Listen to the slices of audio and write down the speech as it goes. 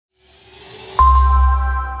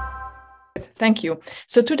Thank you.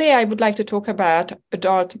 So today I would like to talk about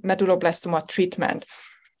adult medulloblastoma treatment.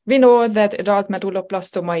 We know that adult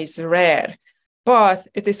medulloblastoma is rare, but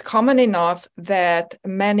it is common enough that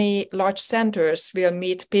many large centers will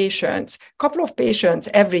meet patients, a couple of patients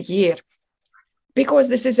every year. Because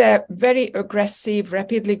this is a very aggressive,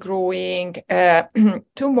 rapidly growing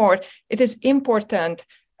tumor, it is important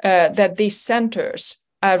that these centers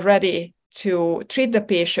are ready to treat the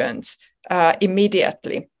patients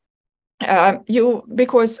immediately.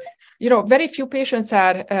 Because very few patients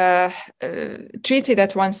are treated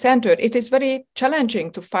at one center. It is very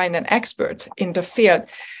challenging to find an expert in the field.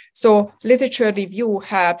 So literature review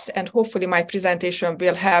helps, and hopefully my presentation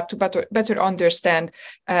will help to better understand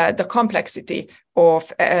the complexity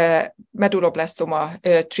of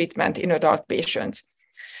medulloblastoma treatment in adult patients.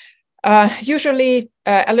 Usually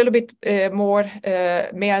a little bit more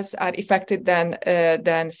males are affected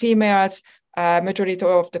than females. Majority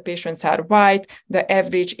of the patients are white. The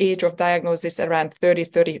average age of diagnosis around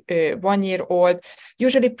 31-year-old.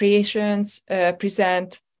 Usually patients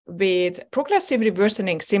present with progressively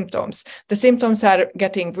worsening symptoms. The symptoms are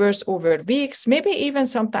getting worse over weeks, maybe even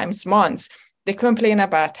sometimes months. They complain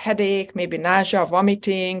about headache, maybe nausea,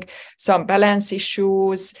 vomiting, some balance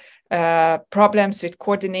issues, problems with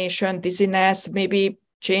coordination, dizziness, maybe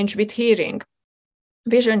change with hearing,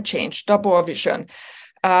 vision change, double vision.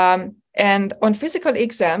 And on physical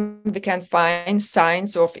exam, we can find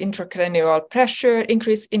signs of intracranial pressure,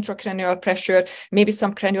 increased intracranial pressure, maybe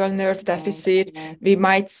some cranial nerve deficit. We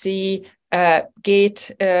might see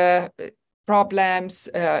gait problems,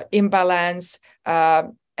 imbalance,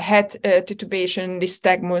 head titubation,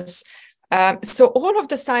 nystagmus. So all of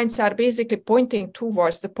the signs are basically pointing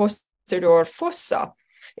towards the posterior fossa.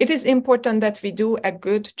 It is important that we do a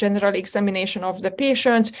good general examination of the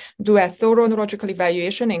patient, do a thorough neurological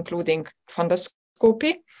evaluation, including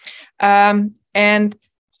fundoscopy, and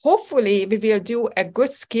hopefully we will do a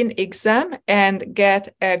good skin exam and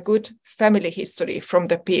get a good family history from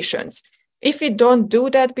the patients. If we don't do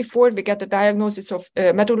that before we get the diagnosis of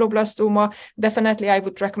medulloblastoma, definitely I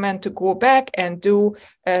would recommend to go back and do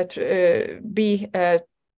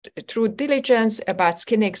true diligence about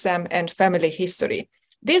skin exam and family history.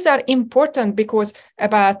 These are important because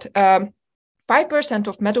about 5%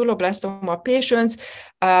 of medulloblastoma patients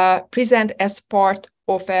present as part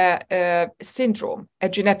of a syndrome, a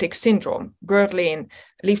genetic syndrome, Gerlin,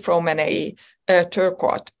 Li-Fraumeni,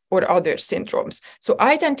 Turcot, or other syndromes. So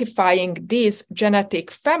identifying these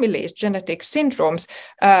genetic families, genetic syndromes,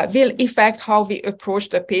 will affect how we approach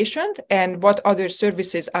the patient and what other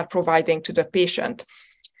services are providing to the patient.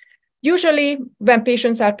 Usually, when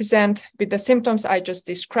patients are present with the symptoms I just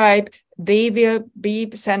described, they will be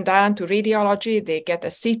sent down to radiology. They get a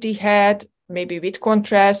CT head, maybe with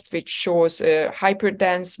contrast, which shows a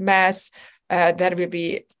hyperdense mass. There will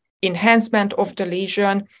be enhancement of the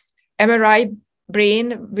lesion. MRI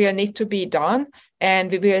brain will need to be done,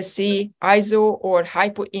 and we will see iso or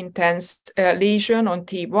hypointense lesion on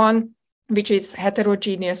T1, which is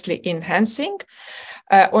heterogeneously enhancing.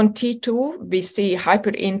 On T2, we see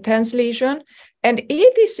hyperintense lesion, and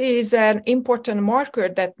ADC is an important marker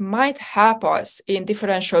that might help us in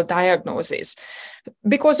differential diagnosis.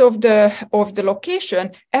 Because of the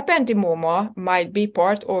location, ependymoma might be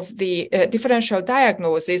part of the differential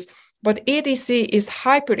diagnosis, but ADC is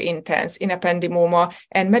hyperintense in ependymoma,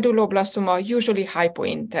 and medulloblastoma usually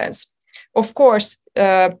hypointense. Of course,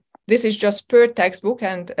 this is just per textbook,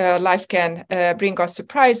 and life can bring us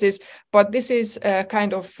surprises, but this is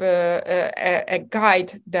kind of a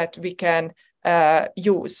guide that we can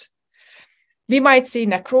use. We might see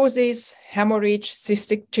necrosis, hemorrhage,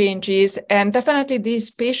 cystic changes, and definitely these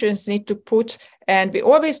patients need to and we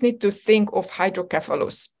always need to think of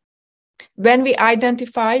hydrocephalus. When we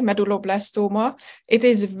identify medulloblastoma, it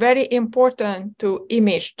is very important to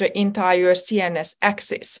image the entire CNS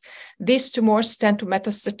axis. These tumors tend to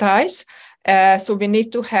metastatize, so we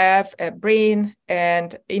need to have a brain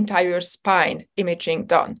and entire spine imaging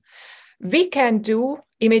done. We can do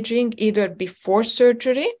imaging either before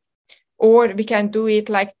surgery, or we can do it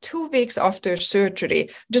like 2 weeks after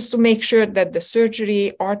surgery, just to make sure that the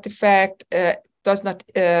surgery artifact does not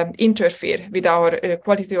interfere with our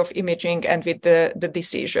quality of imaging and with the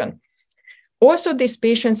decision. Also, these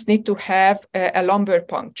patients need to have a lumbar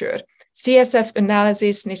puncture. CSF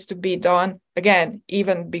analysis needs to be done, again,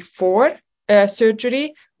 even before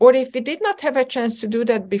surgery, or if we did not have a chance to do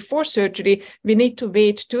that before surgery, we need to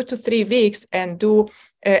wait 2 to 3 weeks and do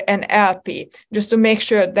an LP, just to make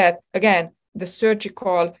sure that, again, the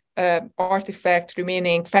surgical artifact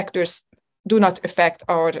remaining factors do not affect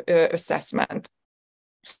our assessment.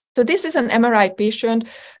 So this is an MRI patient,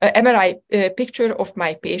 MRI picture of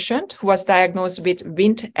my patient who was diagnosed with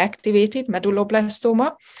Wnt-activated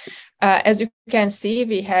medulloblastoma. As you can see,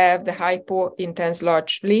 we have the hypo-intense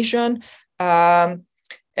large lesion and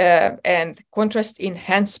contrast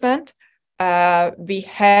enhancement. We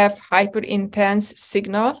have hyper-intense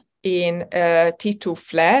signal in T2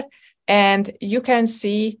 flare, and you can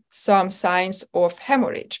see some signs of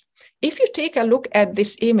hemorrhage. If you take a look at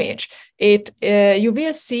this image, you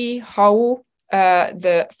will see how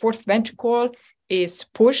the fourth ventricle is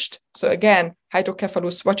pushed. So again,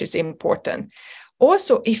 hydrocephalus watch is important.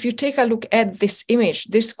 Also, if you take a look at this image,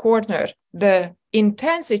 this corner, the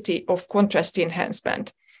intensity of contrast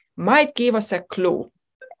enhancement might give us a clue.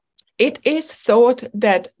 It is thought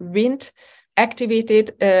that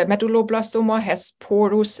Wnt-activated medulloblastoma has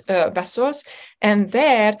porous vessels, and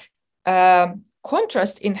there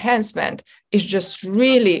contrast enhancement is just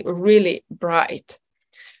really, really bright.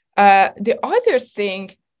 The other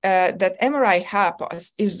thing that MRI helps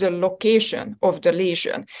us is the location of the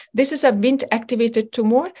lesion. This is a Wnt-activated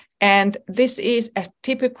tumor, and this is a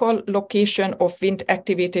typical location of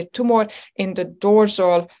Wnt-activated tumor in the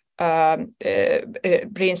dorsal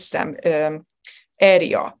brainstem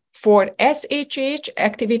area. For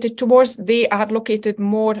SHH-activated tumors, they are located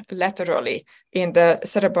more laterally in the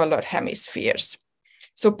cerebellar hemispheres.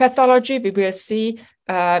 So pathology, we will see,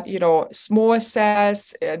 small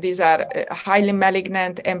cells. These are highly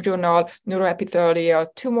malignant embryonal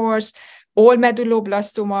neuroepithelial tumors. All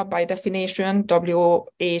medulloblastoma, by definition,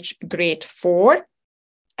 WH grade 4,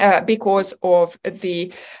 because of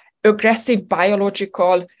the aggressive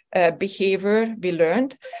biological behavior we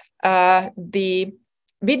learned.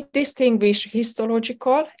 We distinguish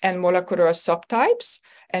histological and molecular subtypes,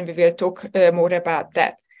 and we will talk more about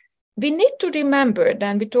that. We need to remember,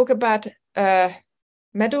 when we talk about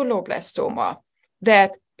medulloblastoma,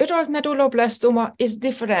 that adult medulloblastoma is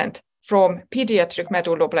different from pediatric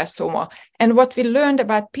medulloblastoma. And what we learned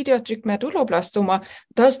about pediatric medulloblastoma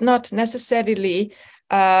does not necessarily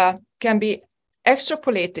can be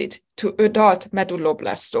extrapolated to adult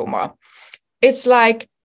medulloblastoma. It's like,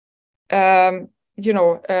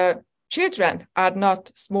 children are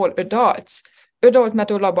not small adults. Adult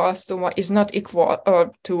medulloblastoma is not equal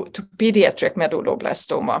to pediatric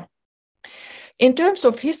medulloblastoma. In terms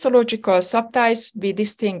of histological subtypes, we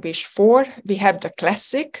distinguish 4. We have the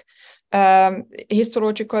classic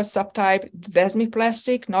histological subtype,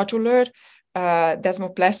 desmoplastic, nodular,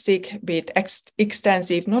 desmoplastic with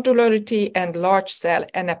extensive nodularity, and large cell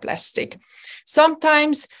anaplastic.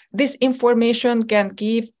 Sometimes this information can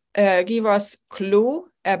give us clue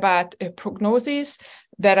about a prognosis.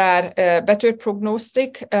 There are better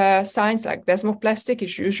prognostic signs, like desmoplastic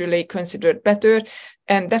is usually considered better,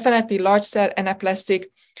 and definitely large cell anaplastic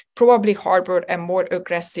probably harbor a more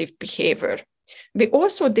aggressive behavior. We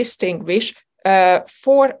also distinguish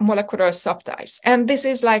 4 molecular subtypes, and this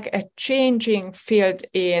is like a changing field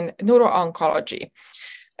in neuro-oncology.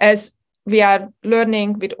 As we are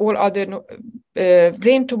learning with all other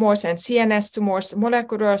brain tumors and CNS tumors,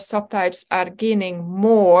 molecular subtypes are gaining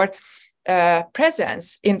more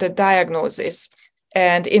presence in the diagnosis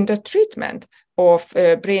and in the treatment of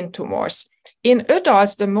brain tumors. In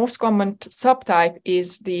adults, the most common subtype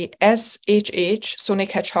is the SHH,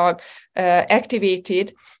 sonic hedgehog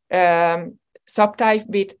activated subtype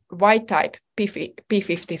with white type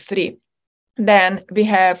P53. Then we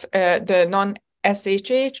have the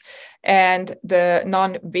non-SHH and the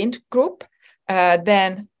non-Wnt group.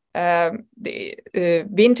 Then the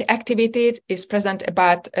Wnt activated is present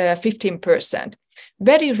about 15%.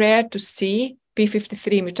 Very rare to see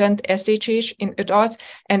P53 mutant SHH in adults,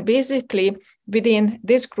 and basically within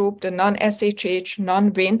this group, the non-SHH,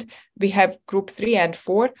 non-Wnt, we have group 3 and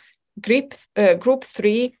 4. Group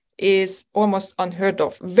 3 is almost unheard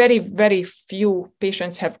of. Very, very few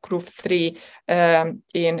patients have group 3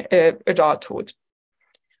 in adulthood.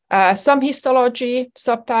 Some histology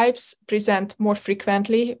subtypes present more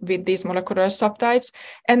frequently with these molecular subtypes,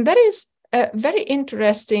 and there is a very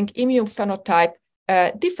interesting immune phenotype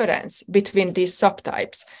difference between these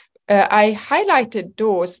subtypes. I highlighted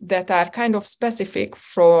those that are kind of specific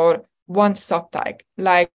for one subtype,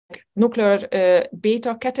 like nuclear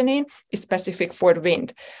beta-catenin is specific for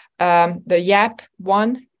Wnt. The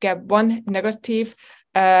YAP1, GAP1 negative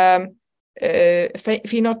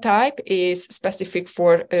phenotype is specific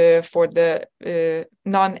for the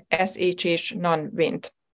non-SHH, non-Wnt.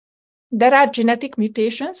 There are genetic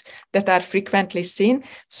mutations that are frequently seen,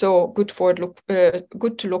 so good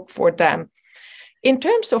to look for them. In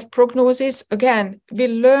terms of prognosis, again, we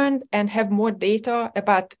learned and have more data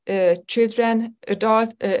about children,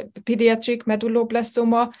 adult, pediatric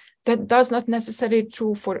medulloblastoma. That does not necessarily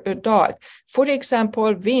true for adult. For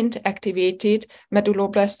example, Wnt-activated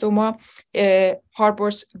medulloblastoma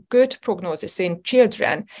harbors good prognosis in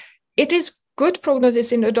children. It is good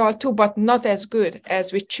prognosis in adult too, but not as good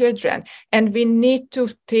as with children. And we need to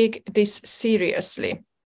take this seriously.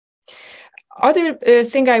 Other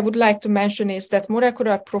thing I would like to mention is that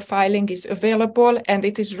molecular profiling is available and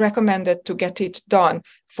it is recommended to get it done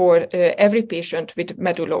for every patient with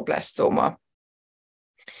medulloblastoma.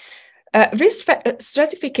 Risk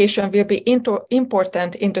stratification will be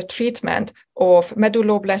important in the treatment of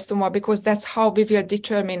medulloblastoma because that's how we will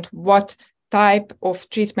determine what type of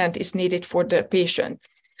treatment is needed for the patient.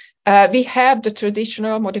 We have the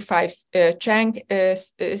traditional modified Chang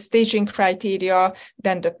staging criteria,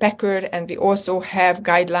 then the Packard, and we also have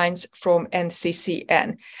guidelines from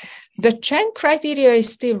NCCN. The Chang criteria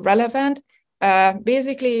is still relevant.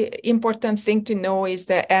 Basically, important thing to know is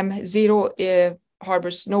that M0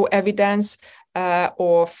 harbors no evidence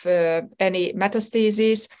of any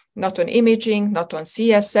metastasis, not on imaging, not on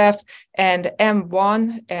CSF, and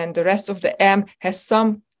M1 and the rest of the M has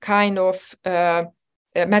some kind of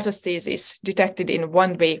metastasis detected in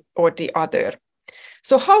one way or the other.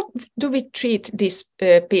 So how do we treat these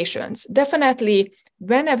patients? Definitely,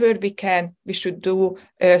 whenever we can, we should do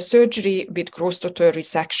surgery with gross total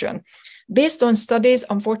resection. Based on studies,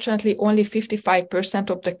 unfortunately, only 55%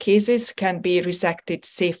 of the cases can be resected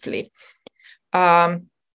safely.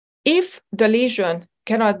 If the lesion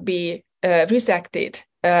cannot be resected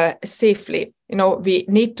safely, we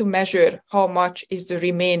need to measure how much is the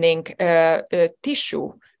remaining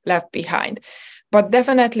tissue left behind. But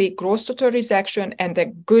definitely gross total resection and a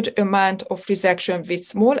good amount of resection with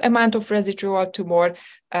small amount of residual tumor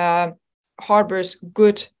harbors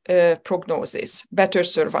good prognosis, better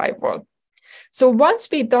survival. So once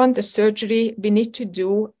we've done the surgery, we need to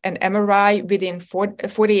do an MRI within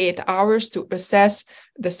 48 hours to assess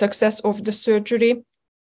the success of the surgery,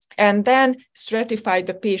 and then stratify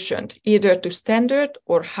the patient either to standard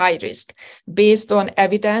or high risk based on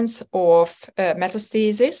evidence of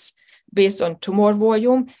metastasis, based on tumor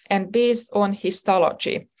volume, and based on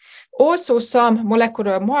histology. Also, some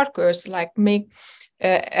molecular markers like MYC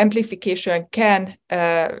amplification can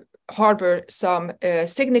harbor some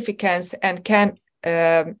significance and can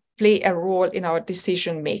play a role in our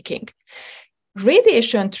decision making.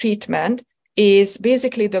 Radiation treatment is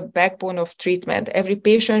basically the backbone of treatment. Every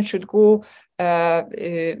patient should go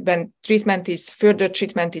when further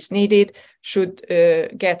treatment is needed, should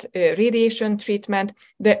get radiation treatment.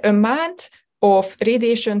 The amount of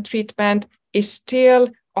radiation treatment is still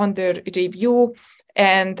under review,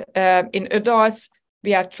 and in adults,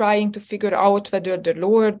 we are trying to figure out whether the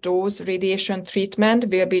lower dose radiation treatment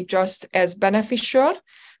will be just as beneficial,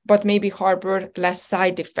 but maybe harbor less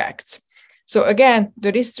side effects. So again,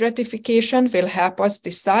 the risk stratification will help us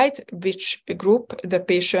decide which group the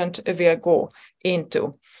patient will go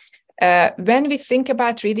into. When we think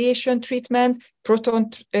about radiation treatment, proton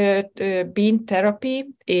beam therapy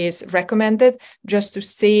is recommended just to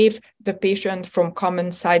save the patient from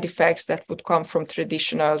common side effects that would come from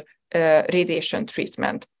traditional radiation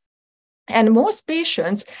treatment. And most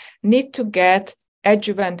patients need to get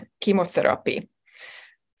adjuvant chemotherapy.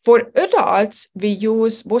 For adults, we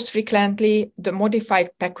use most frequently the modified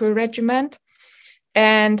Packard regimen,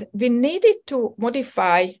 and we needed to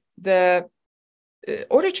modify the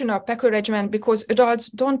original Packard regimen because adults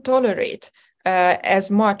don't tolerate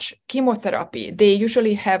as much chemotherapy. They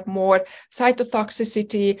usually have more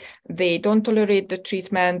cytotoxicity, they don't tolerate the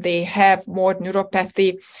treatment, they have more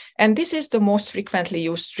neuropathy, and this is the most frequently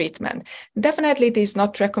used treatment. Definitely it is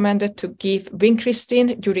not recommended to give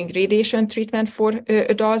vincristine during radiation treatment for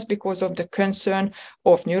adults because of the concern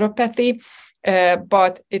of neuropathy,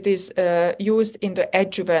 but it is used in the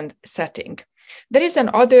adjuvant setting. There is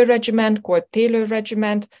another regimen called Taylor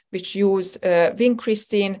regimen, which use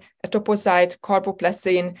vincristine, etoposide,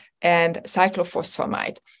 carboplatin, and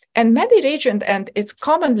cyclophosphamide. And MediRegent, and it's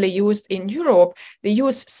commonly used in Europe, they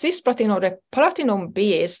use cisplatin or a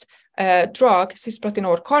platinum-based drug, cisplatin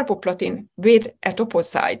or carboplatin, with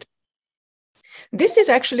etoposide. This is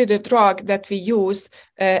actually the drug that we used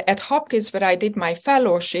at Hopkins where I did my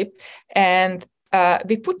fellowship, and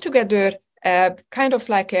we put together kind of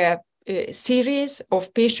like a series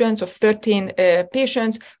of patients, of 13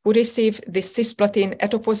 patients who received the cisplatin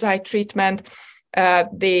etoposide treatment.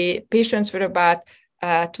 The patients were about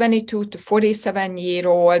 22 to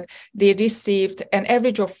 47-year-old. They received an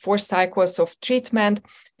average of 4 cycles of treatment,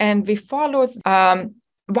 and we followed.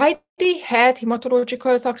 Why they had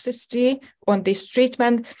hematological toxicity on this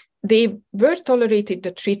treatment, they were tolerated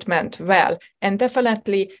the treatment well, and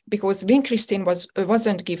definitely because vincristine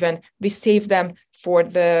wasn't given, we saved them for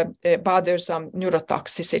the bothersome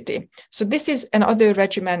neurotoxicity. So this is another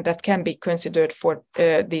regimen that can be considered for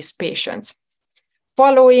these patients.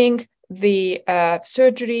 Following the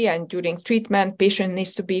surgery and during treatment, patient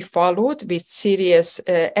needs to be followed with serious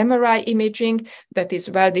MRI imaging that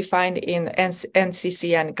is well defined in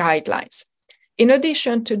NCCN guidelines. In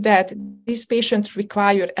addition to that, these patients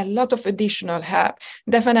require a lot of additional help.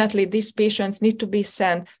 Definitely, these patients need to be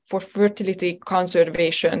sent for fertility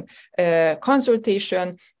conservation,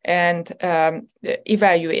 consultation, and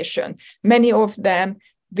evaluation. Many of them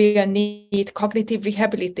will need cognitive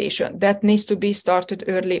rehabilitation that needs to be started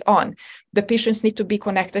early on. The patients need to be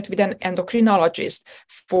connected with an endocrinologist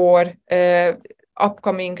for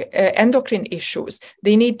upcoming endocrine issues.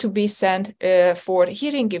 They need to be sent for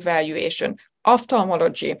hearing evaluation,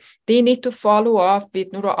 ophthalmology. They need to follow up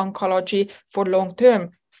with neuro-oncology for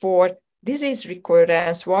long-term, for disease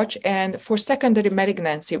recurrence watch, and for secondary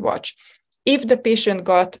malignancy watch. If the patient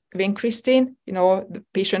got vincristine, the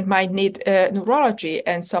patient might need neurology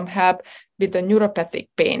and some help with the neuropathic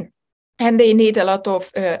pain. And they need a lot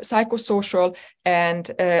of psychosocial and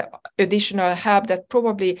additional help that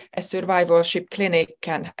probably a survivorship clinic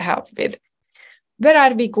can help with. Where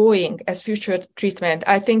are we going as future treatment?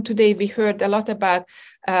 I think today we heard a lot about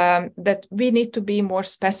that we need to be more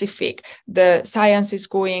specific. The science is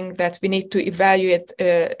going that we need to evaluate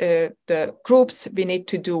the groups, we need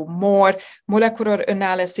to do more molecular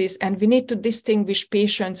analysis, and we need to distinguish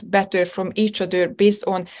patients better from each other based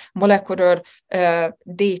on molecular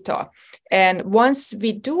data. And once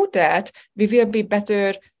we do that, we will be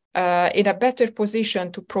better in a better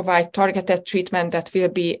position to provide targeted treatment that will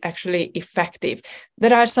be actually effective.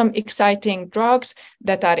 There are some exciting drugs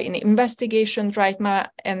that are in investigation right now,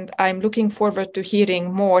 and I'm looking forward to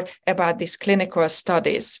hearing more about these clinical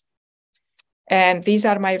studies. And these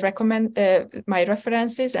are my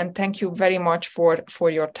references, and thank you very much for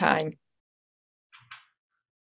your time.